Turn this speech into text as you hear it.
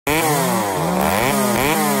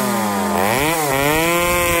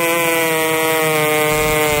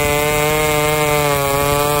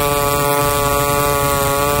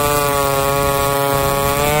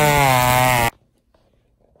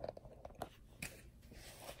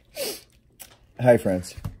Hi,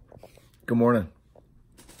 friends. Good morning.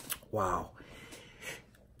 Wow.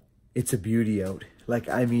 It's a beauty out. Like,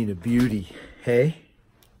 I mean a beauty. Hey?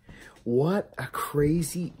 What a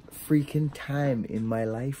crazy freaking time in my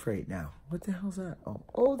life right now. What the hell's that?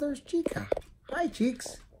 Oh, there's Chica. Hi,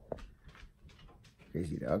 Cheeks.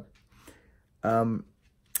 Crazy dog.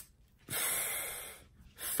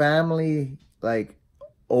 Family, like,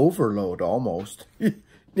 overload almost.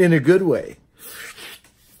 In a good way.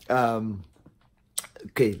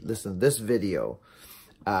 Okay, listen, this video,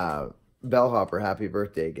 Bellhopper, happy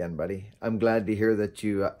birthday again, buddy. I'm glad to hear that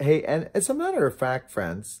you, hey, and as a matter of fact,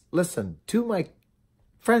 friends, listen, to my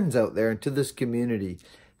friends out there and to this community,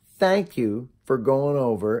 thank you for going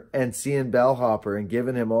over and seeing Bellhopper and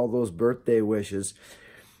giving him all those birthday wishes.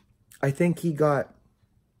 I think he got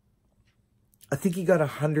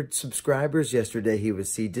 100 subscribers yesterday. He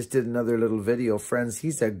just did another little video. Friends,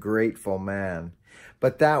 he's a grateful man.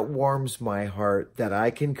 But that warms my heart that I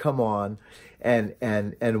can come on and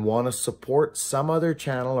want to support some other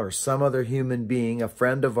channel or some other human being, a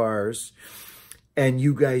friend of ours, and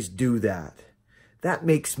you guys do that. That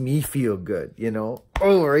makes me feel good, you know.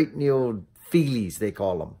 Oh, right in the old feelies, they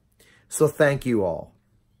call them. So thank you all.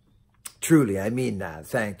 Truly, I mean that.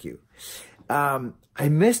 Thank you. I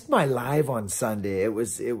missed my live on Sunday. I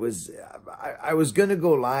was going to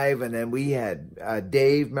go live, and then we had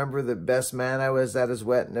Dave, remember the best man I was at his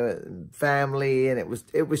wedding, family, and it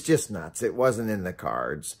was just nuts. It wasn't in the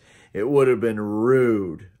cards. It would have been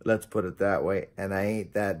rude, let's put it that way, and I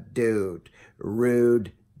ain't that dude.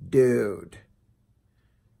 Rude dude.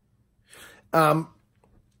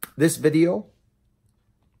 This video,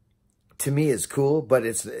 to me, is cool, but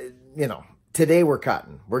it's, you know, today we're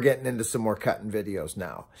cutting. We're getting into some more cutting videos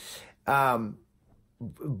now.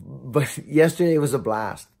 But yesterday was a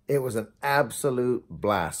blast. It was an absolute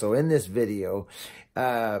blast. So in this video,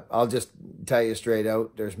 I'll just tell you straight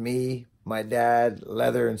out, there's me, my dad,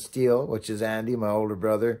 Leather and Steel, which is Andy, my older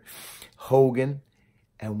brother, Hogan,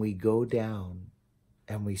 and we go down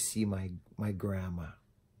and we see my grandma,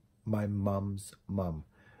 my mom's mom,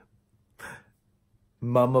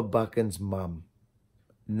 Mama Buchan's mom.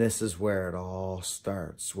 And this is where it all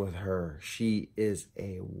starts with her. She is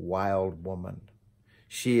a wild woman.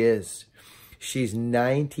 She is. She's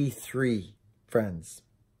 93, friends.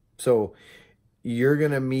 So you're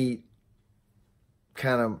going to meet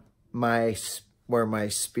kind of where my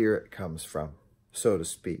spirit comes from, so to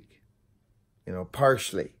speak. You know,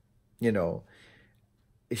 partially. You know,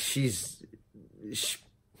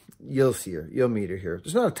 you'll see her. You'll meet her here.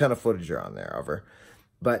 There's not a ton of footage on there of her.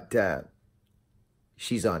 But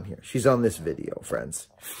she's on here. She's on this video, friends.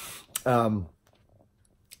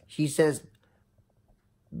 She says,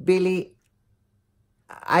 Billy,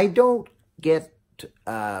 I don't get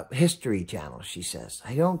History Channel, she says.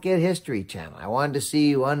 I don't get History Channel. I wanted to see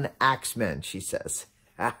you on Axemen, she says.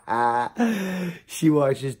 She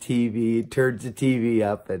watches TV, turns the TV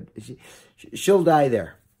up, and she'll die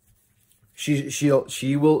there. She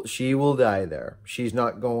will die there. She's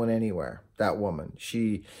not going anywhere, that woman.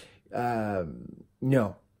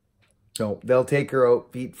 No, they'll take her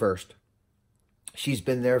out feet first. She's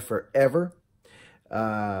been there forever.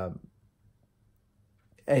 And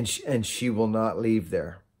she will not leave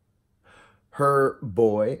there. Her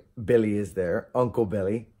boy, Billy, is there, Uncle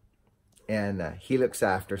Billy. And he looks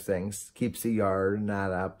after things, keeps the yard and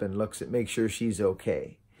that up, and makes sure she's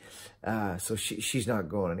okay. So she's not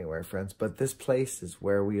going anywhere, friends. But this place is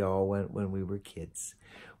where we all went when we were kids.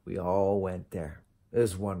 We all went there. It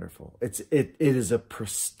is wonderful. It is a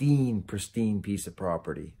pristine piece of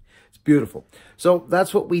property. It's beautiful. So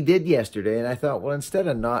that's what we did yesterday. And I thought, well, instead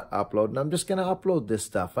of not uploading, I'm just going to upload this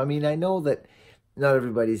stuff. I mean, I know that not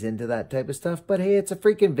everybody's into that type of stuff, but hey, it's a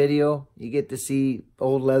freaking video. You get to see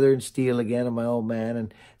old Leather and Steel again and my old man.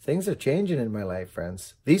 And things are changing in my life,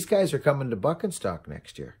 friends. These guys are coming to Buckenstock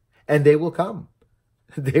next year. And they will come.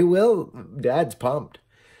 They will. Dad's pumped.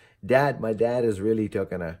 My dad has really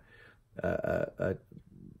taken a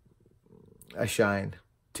shine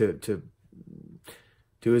to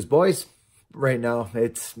his boys right now.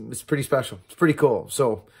 It's pretty special. It's pretty cool.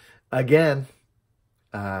 So again,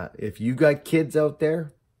 if you got kids out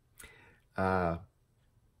there,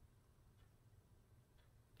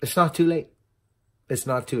 it's not too late. It's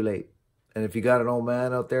not too late. And if you got an old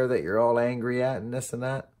man out there that you're all angry at and this and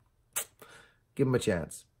that, give him a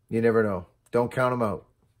chance. You never know. Don't count him out.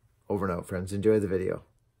 Over and out, friends. Enjoy the video.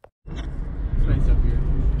 It's nice up here.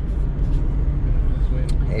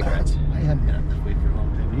 Hey, friends. I haven't been up this way for a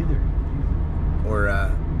long time either.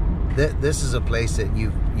 This is a place that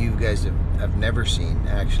you guys have never seen,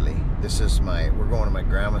 actually. We're going to my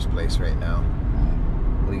grandma's place right now.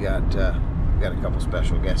 We got got a couple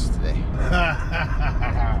special guests today.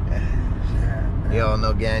 You all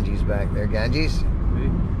know Ganji's back there. Ganji's?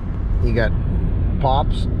 You got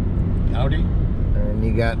Pops. Howdy. And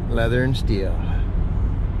you got Leather and Steel.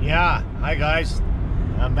 Yeah. Hi, guys.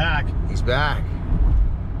 I'm back. He's back.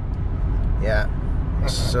 Yeah.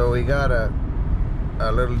 So we got a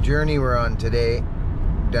little journey we're on today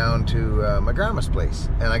down to my grandma's place.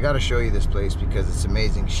 And I got to show you this place because it's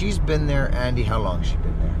amazing. She's been there, Andy, how long has she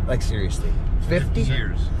been there? Like, seriously. 50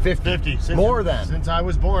 years. 50. Since, more than. Since I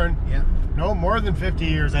was born. Yeah. No, more than 50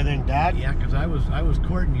 years, I think, Dad. Yeah, because I was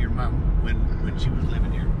courting your mom when she was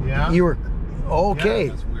living here. Yeah. You were, okay.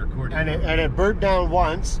 That's when we were courting. And it burnt down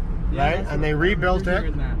once, right? And they rebuilt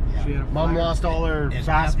it. Mom lost all her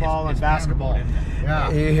fastball and basketball. Yeah.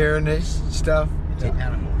 Are you hearing this stuff? It's an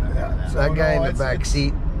animal. So that guy in the back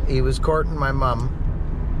seat, he was courting my mom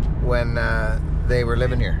when they were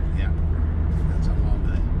living here. Yeah. That's how long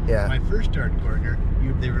that. Yeah. When I first started courting her,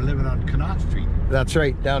 they were living on Connaught Street. That's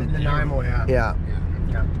right, down. In Nanaimo, yeah. Yeah,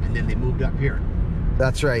 Yeah. And then they moved up here.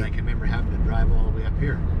 that's And I right. can remember having to drive all the way up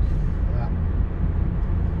here.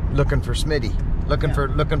 Looking for Smitty. Looking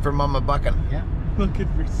for Mama Buckin. Yeah. Looking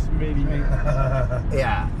for Smitty.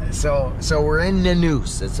 Yeah. So we're in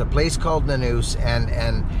Nanoose. It's a place called Nanoose, and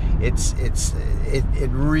it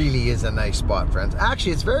really is a nice spot, friends.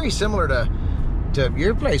 Actually, it's very similar to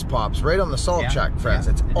your place, Pops, right on the salt shack, friends.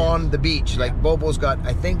 Yeah, it's it on is. the beach. Like Bobo's got,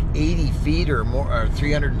 I think, 80 feet or more, or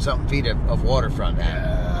 300 and something feet of waterfront.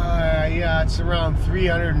 Yeah, it's around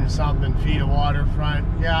 300 and something feet of waterfront.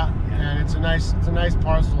 Yeah, and it's a nice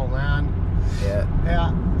parcel of land.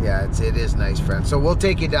 Yeah, it is nice, friends. So we'll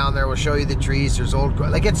take you down there. We'll show you the trees. There's old,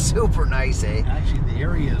 like, it's super nice, eh? Actually, the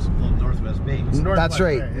area is Northwest Bay. That's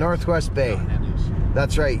right, Bay, yeah. Northwest Bay. Yeah, that is.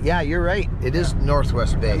 That's right. Yeah, you're right. It is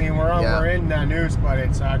Northwest Bay. I mean, we're in Nanoose, but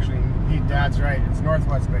it's actually, Dad's right. It's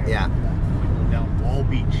Northwest Bay. Yeah. We go down Wall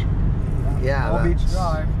Beach. Yeah. Wall Beach that's-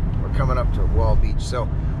 Drive. We're coming up to Wall Beach, so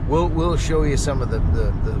we'll show you some of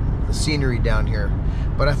the scenery down here.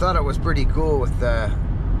 But I thought it was pretty cool with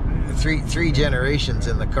three generations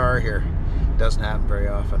in the car here. Doesn't happen very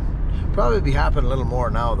often. Probably be happening a little more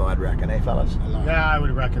now, though, I'd reckon, eh, fellas? Yeah, I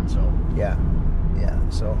would reckon so. Yeah.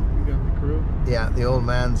 So You got the crew. yeah, the old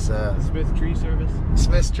man's Smith Tree Service.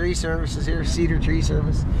 Smith's Tree Service is here. Cedar Tree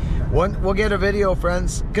Service. We'll get a video,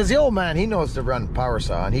 friends, because the old man, he knows to run power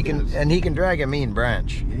saw, and he can drag a mean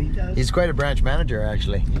branch. Yeah, he does. He's quite a branch manager,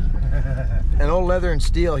 actually. And old Leather and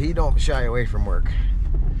Steel, he don't shy away from work.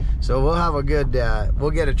 So we'll have a good,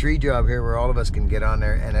 we'll get a tree job here where all of us can get on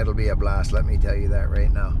there, and it'll be a blast. Let me tell you that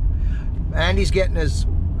right now. Andy's getting his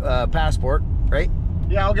passport, right?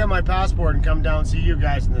 Yeah, I'll get my passport and come down and see you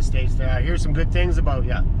guys in the States there. I hear some good things about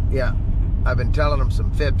you. Yeah, I've been telling him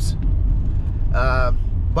some fibs.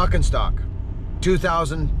 Buckenstock,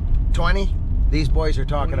 2020. These boys are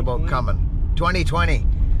talking about coming. 2020.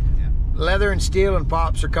 Yeah. Leather and Steel and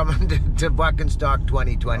Pops are coming to Buckenstock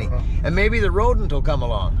 2020. And maybe the rodent will come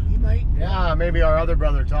along. He might. Yeah, maybe our other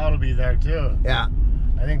brother Todd will be there too. Yeah.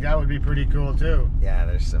 I think that would be pretty cool too. Yeah,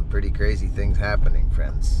 there's some pretty crazy things happening,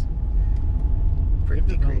 friends. Pretty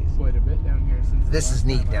They've crazy. developed quite a bit down here since. the This is last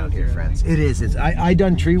neat time I down was here, I friends. think. It is. I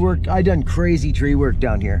done tree work. I done crazy tree work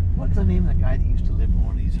down here. What's the name of the guy that used to live in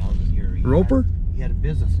one of these houses here? Roper? He had a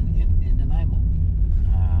business in Nanaimo.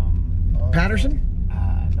 Patterson?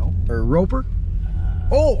 No. Or Roper?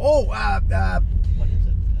 What is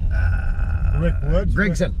it? Rick Woods?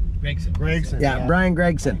 Gregson. Gregson. Yeah, Brian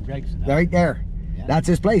Gregson. Gregson. Right there. Yeah. That's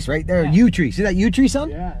his place right there. Yeah. Yew Tree. See that yew tree,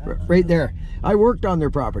 son? Yeah. Right there. I worked on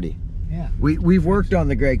their property. Yeah. We've worked on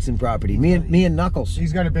the Gregson property. Me and Knuckles.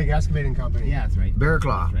 He's got a big excavating company. Yeah, that's right. Bear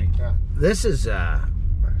Claw. That's right. Yeah.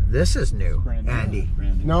 This is new, brand new. Andy.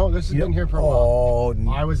 Brand new. No, this has been here for a while.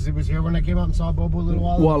 Oh, It was here when I came out and saw Bobo a little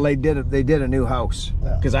while ago. well, they did a new house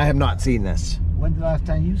Yeah. because I have not seen this. When's the last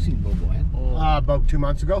time you seen Bobo, Ed? About 2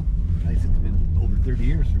 months ago. I think it's been over 30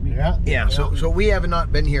 years for me. Yeah. Yeah, so we have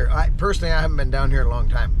not been here. I haven't been down here a long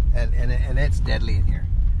time, and it's deadly in here.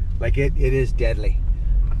 Like it is deadly.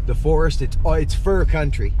 The forest, it's fir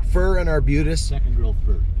country, fir and arbutus. Second growth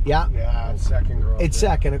fir. Yeah, Yeah, it's second growth. it's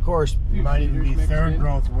second, of course. It might even be Mixed third in.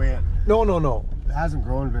 growth wet. No. It hasn't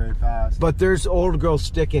grown very fast. But there's old growth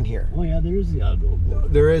stick in here. Oh yeah, there is the odd old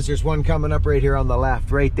growth. There's one coming up right here on the left,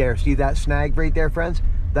 right there. See that snag right there, friends?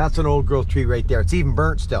 That's an old growth tree right there. It's even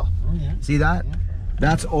burnt still. Oh yeah. See that? Yeah.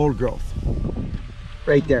 That's old growth.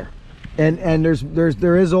 Right there. And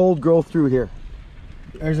there is old growth through here.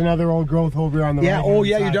 There's another old growth over here on the Yeah, right. oh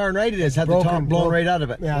yeah, you're darn right it is. Had the top broken, blown broken. right out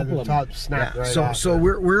of it. Yeah, the top snapped Yeah, right so off. so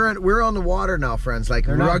we're on the water now, friends. Like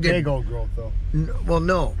They're not rugged. big old growth though. Well,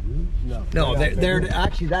 no, No. no. They're not They're big.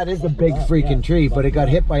 actually that is a big freaking tree, but it got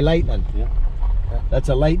hit by lightning. Yeah. That's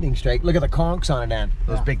a lightning strike. Look at the conchs on it, Ann.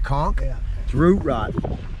 Those big conch. Yeah. It's root rot.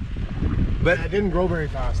 But it didn't grow very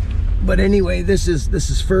fast. But anyway, this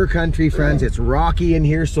is fir country, friends. It's rocky in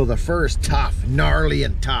here, so the fir is tough, gnarly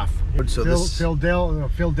and tough. So Phil Del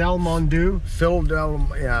Mondu. Phil Del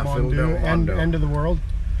Mondu. End of the world.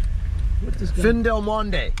 Fin Del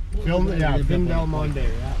Monde. Fin Del Monde.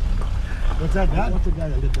 Yeah. What's that? What's the guy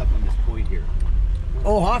that lived up on this point here?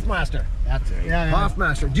 Oh, Hoffmaster. That's it. Yeah.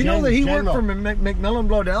 Hoffmaster. Do you know that he worked for Macmillan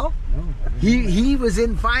Blodell? No. He was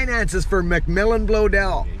in finances for Macmillan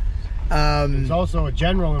Blodell. He's also a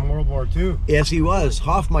general in World War II. Yes, he was.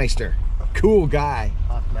 Hoffmeister. Cool guy.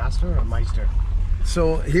 Hoffmaster or Meister?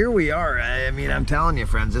 So here we are. I mean, I'm telling you,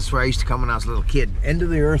 friends, this is where I used to come when I was a little kid. End of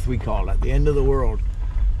the earth, we call it. The end of the world.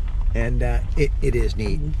 And it is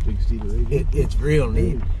neat. It's real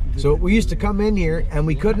neat. So we used to come in here and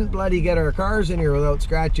we couldn't bloody get our cars in here without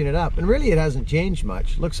scratching it up. And really it hasn't changed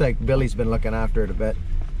much. Looks like Billy's been looking after it a bit.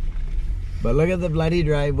 But look at the bloody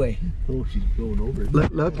driveway. Oh, she's going over it.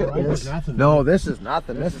 Look at this. No, this is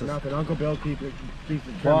nothing. This is nothing. Uncle Bill keeps it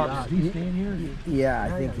Bob, Is he staying here? yeah,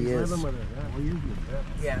 I think he is.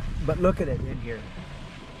 Yeah, but look at it in here.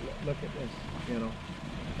 Look at this, you know.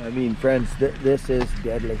 I mean, friends, this is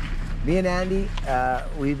deadly. Me and Andy,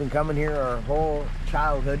 we've been coming here our whole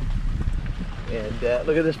childhood. And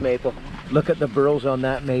look at this maple. Look at the burls on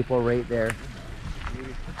that maple right there.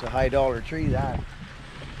 It's a high dollar tree, that.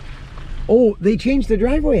 Oh, they changed the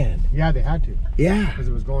driveway end. Yeah, they had to. Yeah. Because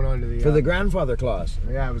it was going on to the... For the grandfather clause.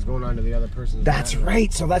 Yeah, it was going on to the other person's... That's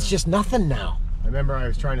right, so that's just nothing now. I remember I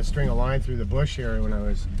was trying to string a line through the bush here when I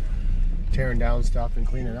was tearing down stuff and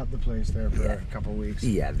cleaning up the place there for a couple of weeks.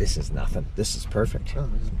 Yeah, this is nothing. This is perfect. Oh,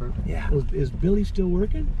 this is perfect. Yeah. Is Billy still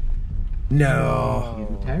working? No.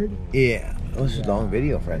 He's retired? Yeah. Oh, this is a long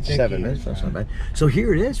video, friends. 7 minutes. That's not bad. So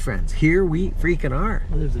here it is, friends. Here we freaking are.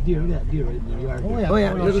 Oh, there's a deer. Look at that deer right in the yard. Oh, yeah. Oh,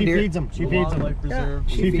 yeah, No, little she deer. feeds them. She feeds them. Yeah,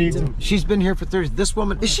 She feeds them. She's been here for 30. This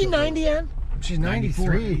woman, is she 90, Ann? She's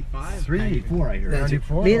 93. 94, I heard.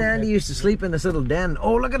 94. Me and Andy used to sleep in this little den.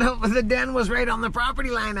 Oh, look at how the den was right on the property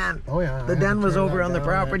line, Ann. Oh, yeah. The den was over on the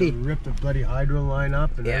property. Ripped the bloody hydro line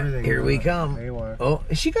up and Yeah, everything. here we come. Haywire. Oh,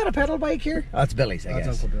 has she got a pedal bike here? Oh, that's Billy's, I That's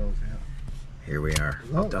guess. Uncle Bill's, yeah. Here we are.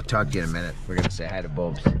 I'll talk to you in a minute. We're going to say hi to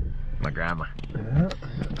Bobs, my grandma.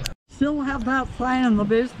 Still have that sign in the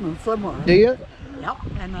basement somewhere. Do you? Yep.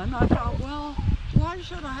 And then I thought, well, why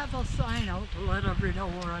should I have a sign out to let everybody know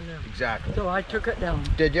where I live? Exactly. So I took it down.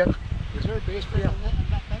 Did you? Is there a basement?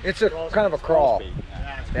 Yeah. It's a kind of a crawl.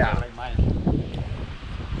 Yeah.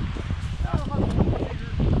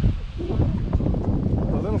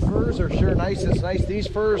 The little firs are sure nice. It's nice. These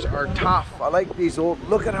firs are tough. I like these old.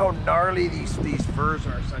 Look at how gnarly these firs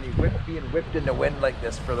are, Sonny. Being whipped in the wind like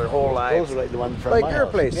this for their whole lives. Those are like the ones from Like my your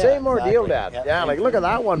house. place. Yeah, Same ordeal, exactly. Dad. Yeah, like look at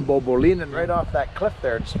that one, Bobo, leaning right off that cliff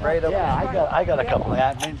there. It's right up. Yeah, I got a couple of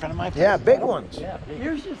that in front of my place. Yeah, big ones. Yeah, big.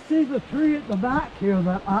 You should see the tree at the back here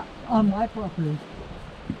that on my property.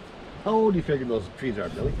 How old do you figure those trees are,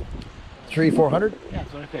 Billy? 300-400. Yeah,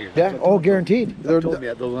 that's what I figured. Yeah. Oh, guaranteed. They told me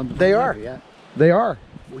that those ones. They are. Yeah. They are.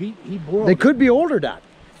 Well, he borrowed. They could be older, Dad.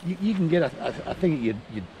 You can get a thing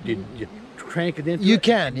you crank it into. You it,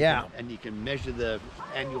 can, yeah. And you can measure the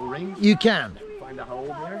annual rings. You can. Find out how old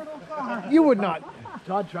they are. You would not.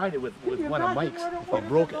 Todd tried it with one of Mike's. He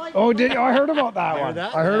broke it. Oh, did you? I heard about that Remember one.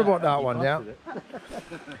 that? I heard Yeah. about that He one, yeah. busted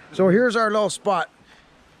it. So here's our little spot.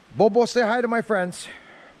 Bobo, say hi to my friends.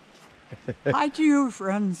 Hi to you,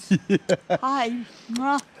 friends. Hi.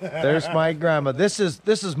 Mwah. There's my grandma. This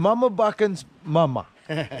is Mama Buchan's mama.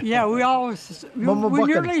 Yeah, we always, Mama we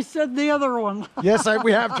Buchan. nearly said the other one. Yes,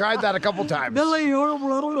 we have tried that a couple times. Billy,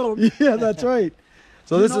 Yeah, that's right.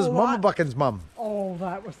 So this You is know Mama what? Buchan's mum. Oh,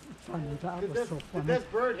 that was funny. That was so Did funny. this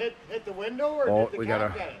bird hit the window or Oh, did the we cat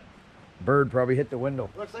got a- get it? Bird probably hit the window.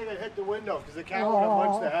 Looks like it hit the window because the cat would have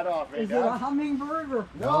munched the head off. Right, Is it a Dad? hummingbird or?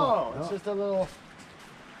 No, it's just a little...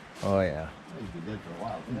 Oh yeah. He's been dead for a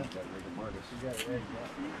while.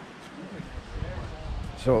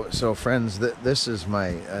 So friends, this is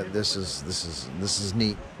my this is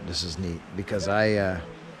neat. This is neat because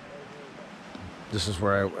this is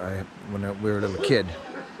where I when we were a little kid,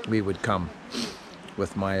 we would come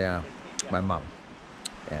with my my mom,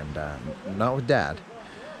 and not with Dad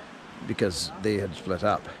because they had split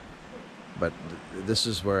up, but this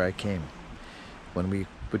is where I came when we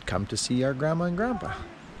would come to see our grandma and grandpa.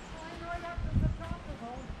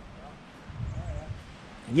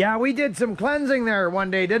 Yeah, we did some cleansing there one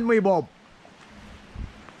day, didn't we, Bob?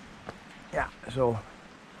 Yeah, so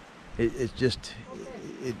it's just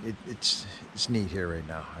it's neat here right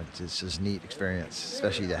now. It's just a neat experience,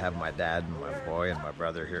 especially to have my dad and my boy and my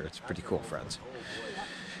brother here. It's pretty cool, friends.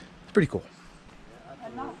 It's pretty cool.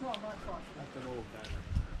 And not so much on. That's an old diner.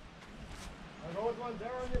 Are those ones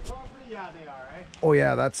there on your property? Yeah, they are, eh? Oh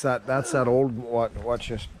yeah, that's that old what's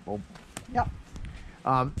just. Oh. Yep.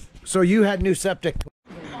 So you had new septic.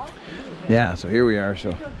 Yeah. So here we are.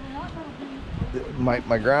 So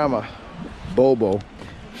my grandma, Bobo,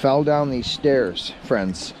 fell down these stairs,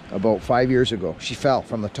 friends, about 5 years ago. She fell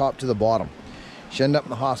from the top to the bottom. She ended up in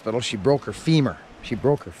the hospital. She broke her femur.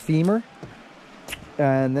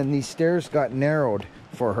 And then these stairs got narrowed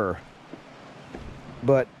for her.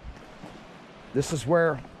 But this is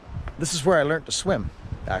where I learned to swim,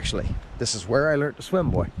 actually. This is where I learned to swim,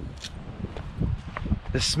 boy.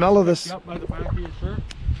 The smell of this. Up by the back of your shirt.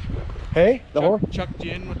 Hey, the horse. Chucked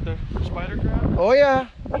you in with the spider crab. Oh yeah.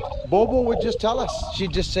 Bobo would just tell us.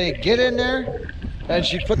 She'd just say, get in there. And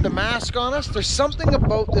she'd put the mask on us. There's something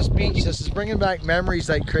about this beach. This is bringing back memories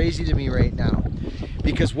like crazy to me right now.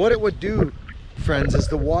 Because what it would do, friends, is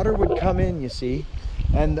the water would come in, you see.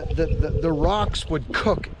 And the rocks would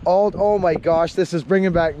cook. Oh my gosh, this is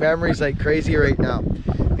bringing back memories like crazy right now.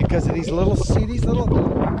 Because of these little, see these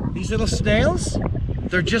little snails?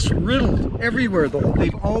 They're just riddled everywhere.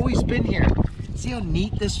 They've always been here. See how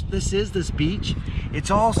neat this is, this beach?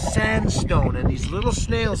 It's all sandstone and these little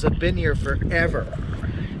snails have been here forever.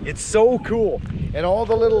 It's so cool. And all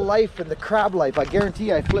the little life and the crab life. I guarantee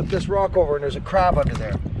you, I flip this rock over and there's a crab under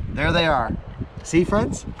there. There they are. See,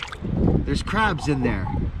 friends? There's crabs in there.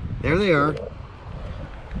 There they are.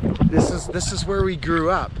 This is where we grew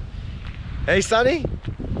up. Hey, Sonny?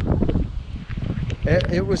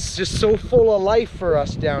 It was just so full of life for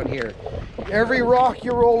us down here. Every rock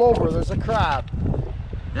you roll over, there's a crab.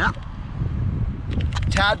 Yeah.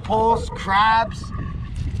 Tadpoles, crabs.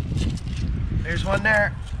 There's one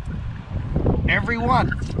there. Every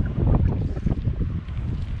one.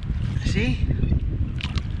 See?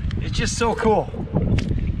 It's just so cool.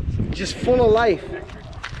 Just full of life.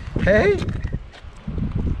 Hey?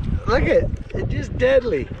 Look at it. It's just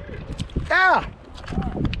deadly. Ah!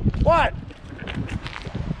 What?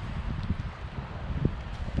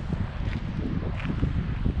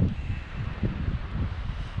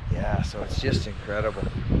 Yeah, so it's just incredible.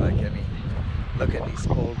 Like, I mean, look at these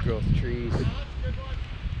old growth trees.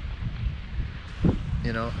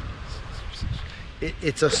 You know,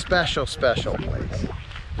 it's a special place.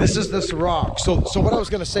 This is this rock. So what I was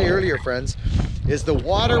going to say earlier, friends, is the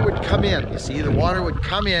water would come in. You see, the water would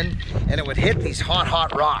come in and it would hit these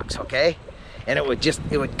hot rocks, okay? And it would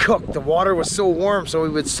cook. The water was so warm, so we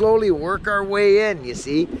would slowly work our way in, you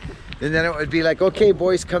see? And then it would be like, okay,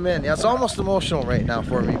 boys, come in. Yeah, it's almost emotional right now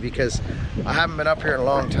for me because I haven't been up here in a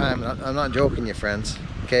long time. And I'm not joking you, friends.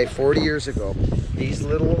 Okay, 40 years ago, these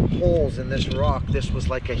little holes in this rock, this was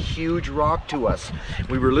like a huge rock to us.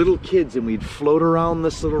 We were little kids and we'd float around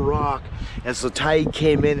this little rock as the tide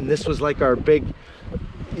came in, and this was like our big,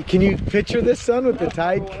 can you picture this, son, with the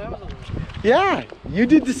tide? Yeah, you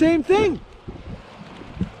did the same thing.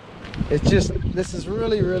 It's just, this is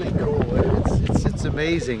really, really cool. It's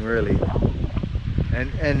amazing, really.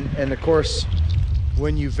 And of course,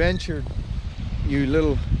 when you ventured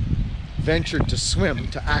to swim,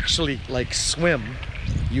 to actually like swim,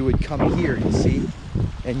 you would come here, you see,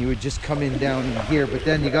 and you would just come in down in here. But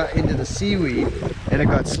then you got into the seaweed and it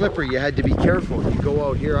got slippery. You had to be careful. You go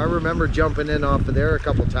out here. I remember jumping in off of there a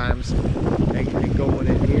couple times and going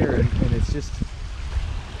in here, and it's just,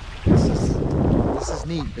 this is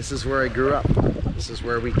neat. This is where I grew up. This is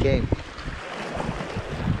where we came.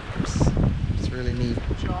 It's really neat.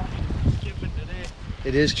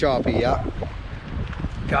 It is choppy, yeah.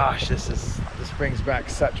 Gosh, this brings back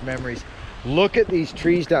such memories. Look at these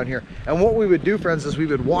trees down here. And what we would do, friends, is we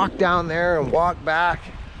would walk down there and walk back,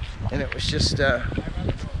 and it was just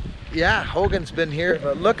yeah, Hogan's been here,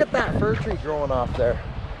 but look at that fir tree growing off there.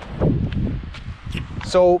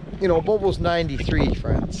 So, you know, Bobo's 93,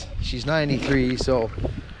 friends. She's 93, so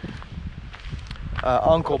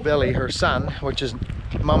Uncle Billy, her son, which is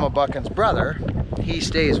Mama Buchan's brother, he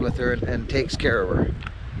stays with her and takes care of her.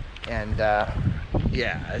 And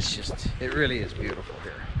yeah, it's just, it really is beautiful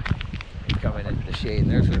here. Coming into the shade,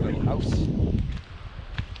 and there's her little house.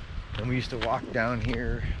 And we used to walk down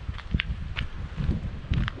here.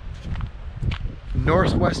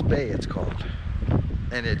 Northwest Bay, it's called.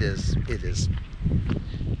 And it is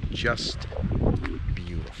just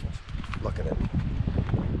beautiful. Look at it.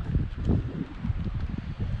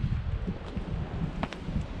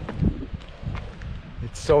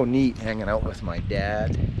 It's so neat hanging out with my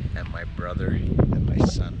dad and my brother and my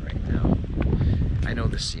son right now. I know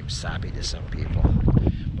this seems sappy to some people,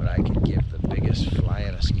 but I can give the biggest fly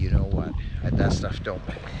in a, you know what? That stuff don't,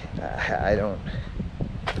 I don't,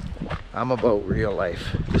 I'm about real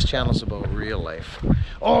life. This channel's about real life.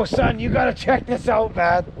 Oh, son, you gotta check this out,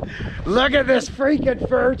 man. Look at this freaking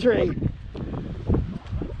fir tree.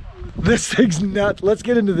 This thing's nuts. Let's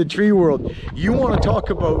get into the tree world. You want to talk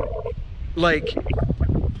about, like,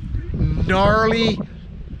 gnarly,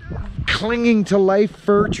 clinging to life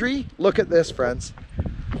fir tree? Look at this, friends.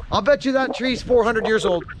 I'll bet you that tree's 400 years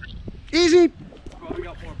old. Easy. Probably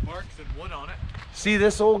got more bark than wood on it. See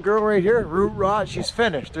this old girl right here? Root rot. She's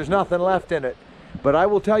finished. There's nothing left in it. But I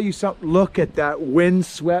will tell you something. Look at that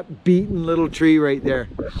windswept, beaten little tree right there.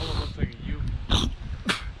 Almost looks like a U.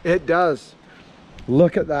 It does.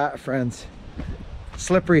 Look at that, friends.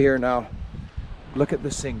 Slippery here now. Look at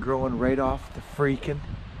this thing growing right off the freaking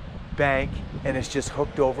bank, and it's just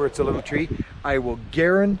hooked over. It's a little tree. I will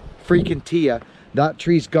guarantee you that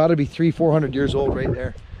tree's got to be 300-400 years old right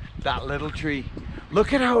there. That little tree.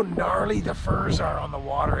 Look at how gnarly the firs are on the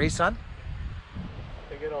water, eh, son?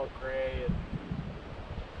 They get all gray and...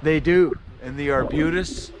 They do. And the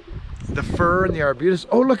arbutus, the fir and the arbutus.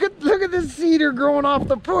 Oh, look at this cedar growing off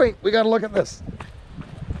the point. We got to look at this.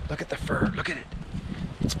 Look at the fir. Look at it.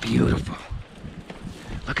 It's beautiful.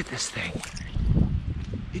 Look at this thing.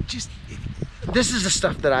 This is the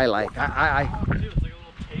stuff that I like. It's like a little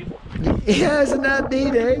table. Yeah, isn't that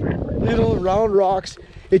neat, eh? Little round rocks.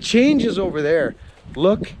 It changes over there.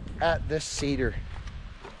 Look at this cedar.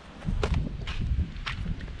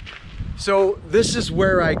 So this is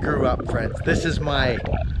where I grew up, friends. This is my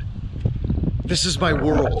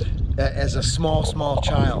world as a small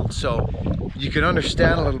child. So you can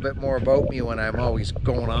understand a little bit more about me when I'm always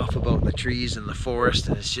going off about the trees and the forest.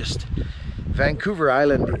 And it's just, Vancouver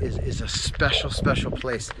Island is a special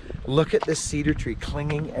place. Look at this cedar tree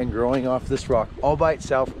clinging and growing off this rock all by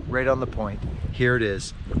itself, right on the point. Here it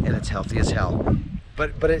is, and it's healthy as hell.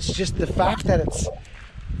 But it's just the fact that it's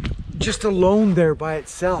just alone there by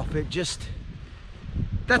itself.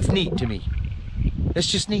 That's neat to me. It's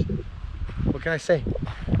just neat. What can I say?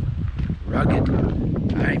 Rugged.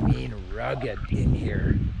 I mean rugged in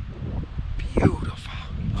here. Beautiful.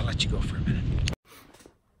 I'll let you go for a minute.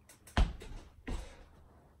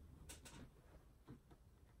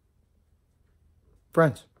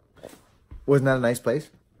 Friends, wasn't that a nice place?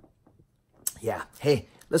 Yeah. Hey,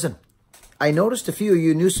 listen, I noticed a few of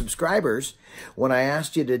you new subscribers when I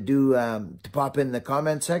asked you to do to pop in the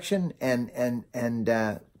comment section and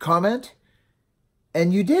comment,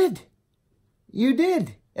 and you did. You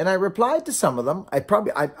did. And I replied to some of them. I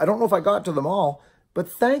don't know if I got to them all, but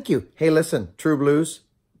thank you. Hey, listen, True Blues,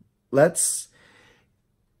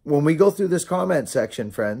 when we go through this comment section,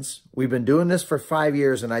 friends, we've been doing this for 5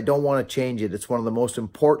 years, and I don't want to change it. It's one of the most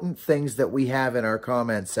important things that we have in our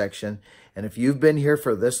comment section. And if you've been here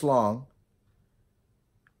for this long,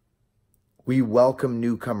 we welcome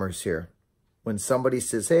newcomers here. When somebody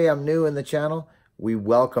says, hey, I'm new in the channel, we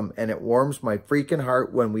welcome, and it warms my freaking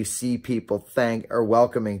heart when we see people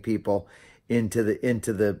welcoming people into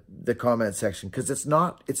the comment section, because it's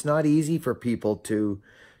not easy for people to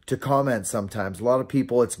comment sometimes. A lot of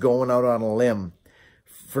people, it's going out on a limb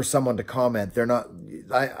for someone to comment. They're not,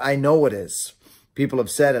 I know it is. People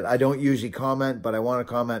have said it. I don't usually comment, but I want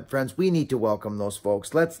to comment. Friends, we need to welcome those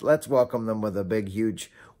folks. Let's welcome them with a big,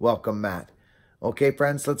 huge welcome mat. Okay,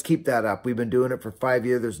 friends, let's keep that up. We've been doing it for 5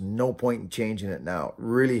 years. There's no point in changing it now. It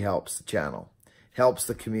really helps the channel. Helps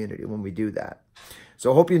the community when we do that.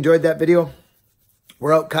 So I hope you enjoyed that video.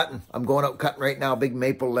 We're out cutting. I'm going out cutting right now. Big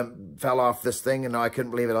maple limb fell off this thing, and I couldn't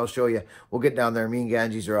believe it. I'll show you. We'll get down there. Me and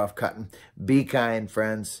Ganges are off cutting. Be kind,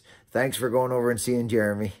 friends. Thanks for going over and seeing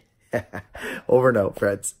Jeremy. Over and out,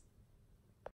 friends.